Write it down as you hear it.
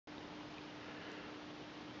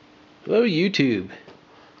Hello YouTube.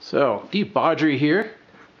 So De-bodgery here.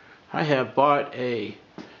 I have bought a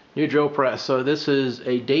new drill press. So this is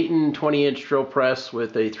a Dayton 20-inch drill press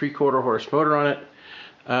with a 3/4 horse motor on it.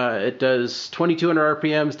 It does 2200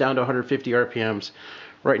 RPMs down to 150 RPMs.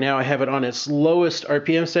 Right now I have it on its lowest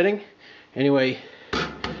RPM setting. Anyway,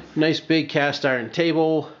 nice big cast iron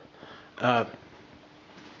table.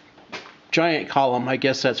 Giant column, I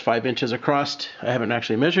guess that's 5 inches across. I haven't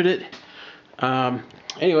actually measured it.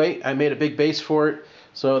 Anyway, I made a big base for it,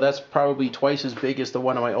 so that's probably twice as big as the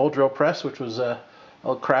one on my old drill press, which was a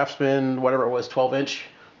Craftsman, whatever it was, 12-inch.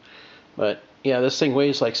 But yeah, this thing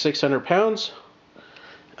weighs like 600 pounds,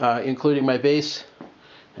 including my base.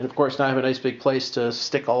 And of course, now I have a nice big place to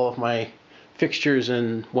stick all of my fixtures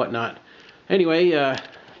and whatnot. Anyway,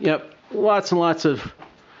 yep, lots and lots of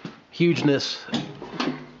hugeness.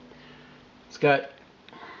 It's got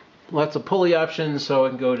lots of pulley options, so it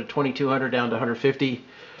can go to 2200 down to 150.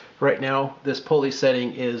 Right now, this pulley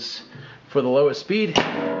setting is for the lowest speed.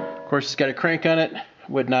 Of course, it's got a crank on it.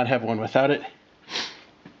 Would not have one without it.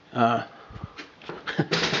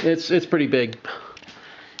 It's pretty big.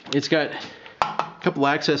 It's got a couple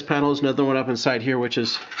access panels, another one up inside here, which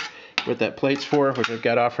is what that plate's for, which I've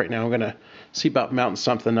got off right now. I'm gonna see about mounting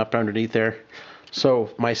something up underneath there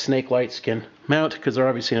so my snake lights can mount, because they're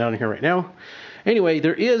obviously not in here right now. Anyway,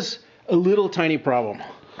 there is a little tiny problem.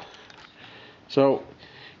 So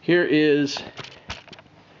here is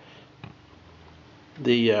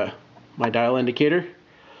the my dial indicator,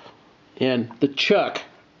 and the chuck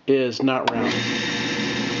is not round.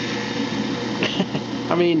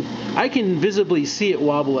 I mean, I can visibly see it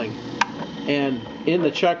wobbling, and in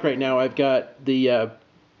the chuck right now I've got the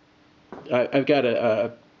I've got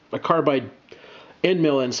a carbide end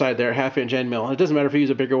mill inside there, 1/2-inch end mill. It doesn't matter if you use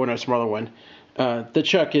a bigger one or a smaller one. The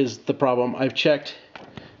chuck is the problem. I've checked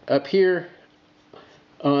up here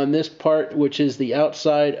on this part, which is the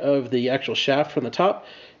outside of the actual shaft from the top,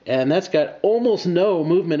 and that's got almost no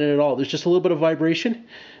movement in it at all. There's just a little bit of vibration.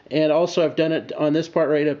 And also I've done it on this part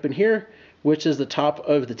right up in here, which is the top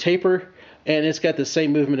of the taper, and it's got the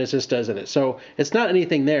same movement as this does in it. So it's not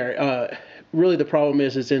anything there. Really the problem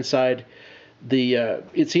is inside the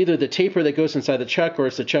it's either the taper that goes inside the chuck, or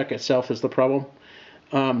it's the chuck itself is the problem.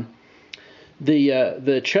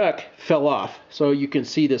 The chuck fell off, so you can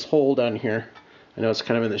see this hole down here. I know it's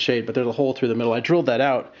kind of in the shade, but there's a hole through the middle. I drilled that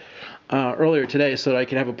out earlier today so that I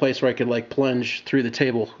could have a place where I could like plunge through the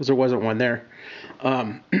table, because there wasn't one there.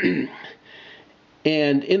 And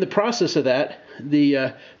in the process of that,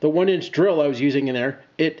 the 1-inch drill I was using in there,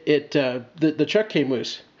 the chuck came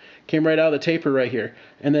loose. Came right out of the taper right here.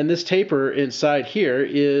 And then this taper inside here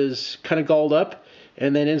is kind of galled up,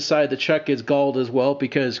 and then inside the chuck is galled as well,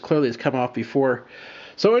 because clearly it's come off before.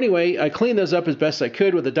 So anyway, I cleaned those up as best I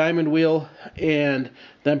could with a diamond wheel, and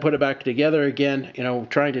then put it back together again, you know,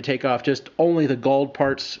 trying to take off just only the galled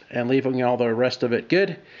parts and leaving all the rest of it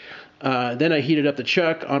good. Then I heated up the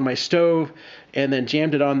chuck on my stove, and then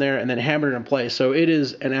jammed it on there, and then hammered it in place. So it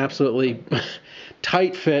is an absolutely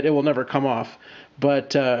tight fit. It will never come off.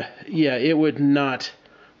 But yeah, it would not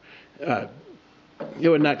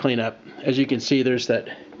clean up. As you can see, there's that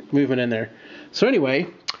movement in there. So anyway,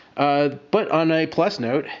 but on a plus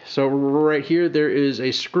note, so right here there is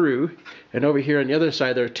a screw, and over here on the other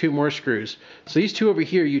side there are 2 more screws. So these 2 over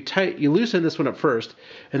here, you loosen this one up first,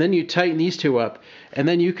 and then you tighten these 2 up, and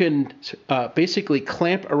then you can basically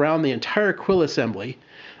clamp around the entire quill assembly,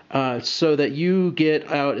 so that you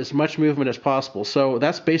get out as much movement as possible. So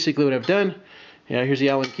that's basically what I've done. Yeah, here's the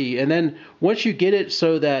Allen key. And then once you get it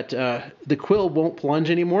so that the quill won't plunge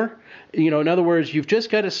anymore, you know, in other words, you've just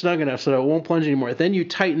got it snug enough so that it won't plunge anymore. Then you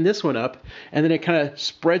tighten this one up, and then it kind of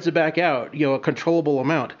spreads it back out, you know, a controllable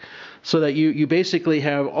amount, so that you basically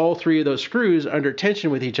have all 3 of those screws under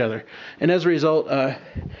tension with each other. And as a result,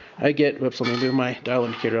 I get, whoops, let me move my dial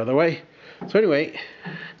indicator out of the way. So anyway,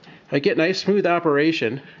 I get nice smooth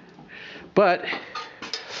operation, but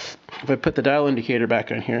if I put the dial indicator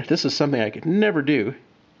back on here, this is something I could never do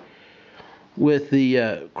with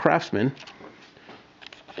the Craftsman.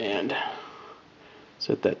 And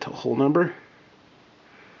set that to whole number.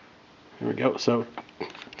 There we go. So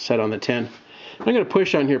set on the 10. I'm going to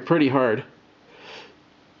push on here pretty hard.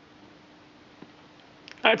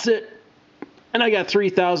 That's it. And I got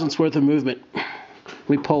 0.003 worth of movement.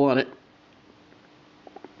 We pull on it.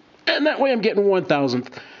 And that way I'm getting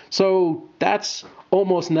 1/1000th. So that's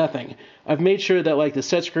almost nothing. I've made sure that like the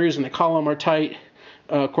set screws and the column are tight.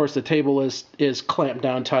 Of course, the table is clamped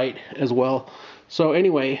down tight as well. So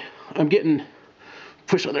anyway, I'm getting,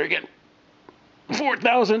 push on there again,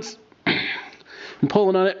 0.004. I'm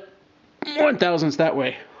pulling on it 1/1000 that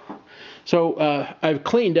way. So I've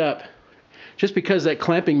cleaned up, just because that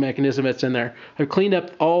clamping mechanism that's in there, I've cleaned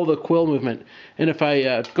up all the quill movement. And if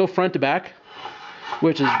I go front to back,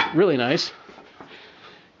 which is really nice.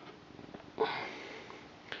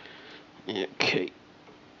 Okay,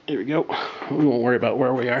 here we go. We won't worry about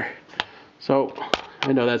where we are. So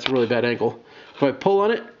I know that's a really bad angle. If I pull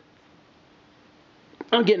on it,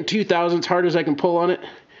 I'm getting 2/1000 hard as I can pull on it.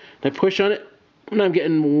 And I push on it, and I'm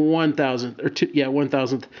getting 1/1000, or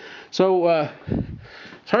 1/1000. So as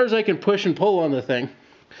hard as I can push and pull on the thing,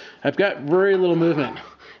 I've got very little movement.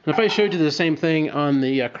 And if I showed you the same thing on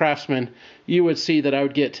the Craftsman, you would see that I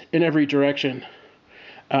would get in every direction,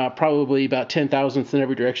 probably about 10/1000ths in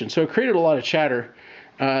every direction. So it created a lot of chatter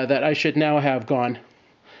that I should now have gone.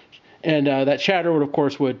 And that chatter would, of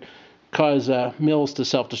course, would cause mills to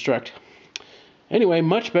self-destruct. Anyway,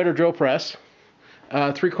 much better drill press.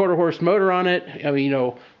 3/4 horse motor on it. I mean, you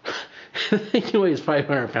know, the thing weighs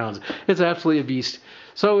 500 pounds. It's absolutely a beast.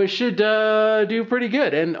 So it should do pretty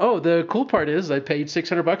good. And oh, the cool part is I paid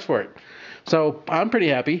 $600 for it. So I'm pretty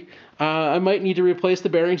happy. I might need to replace the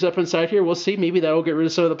bearings up inside here. We'll see. Maybe that will get rid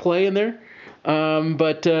of some of the play in there.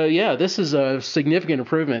 But yeah, this is a significant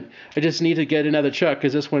improvement. I just need to get another chuck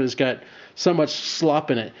because this one has got so much slop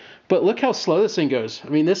in it. But look how slow this thing goes. I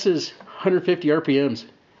mean, this is 150 RPMs.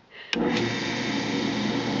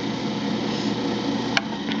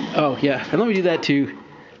 Oh yeah, and let me do that too.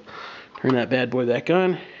 Turn that bad boy back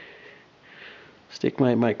on. Stick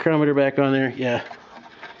my micrometer back on there. Yeah.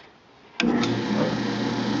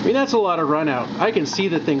 I mean, that's a lot of run out. I can see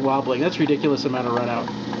the thing wobbling. That's a ridiculous amount of run out.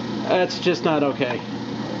 That's just not okay.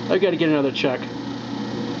 I've got to get another chuck.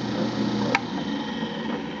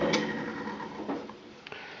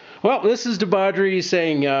 Well, this is De-bodgery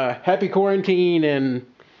saying happy quarantine and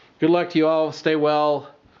good luck to you all. Stay well.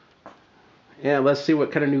 Yeah, let's see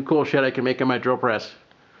what kind of new cool shit I can make on my drill press.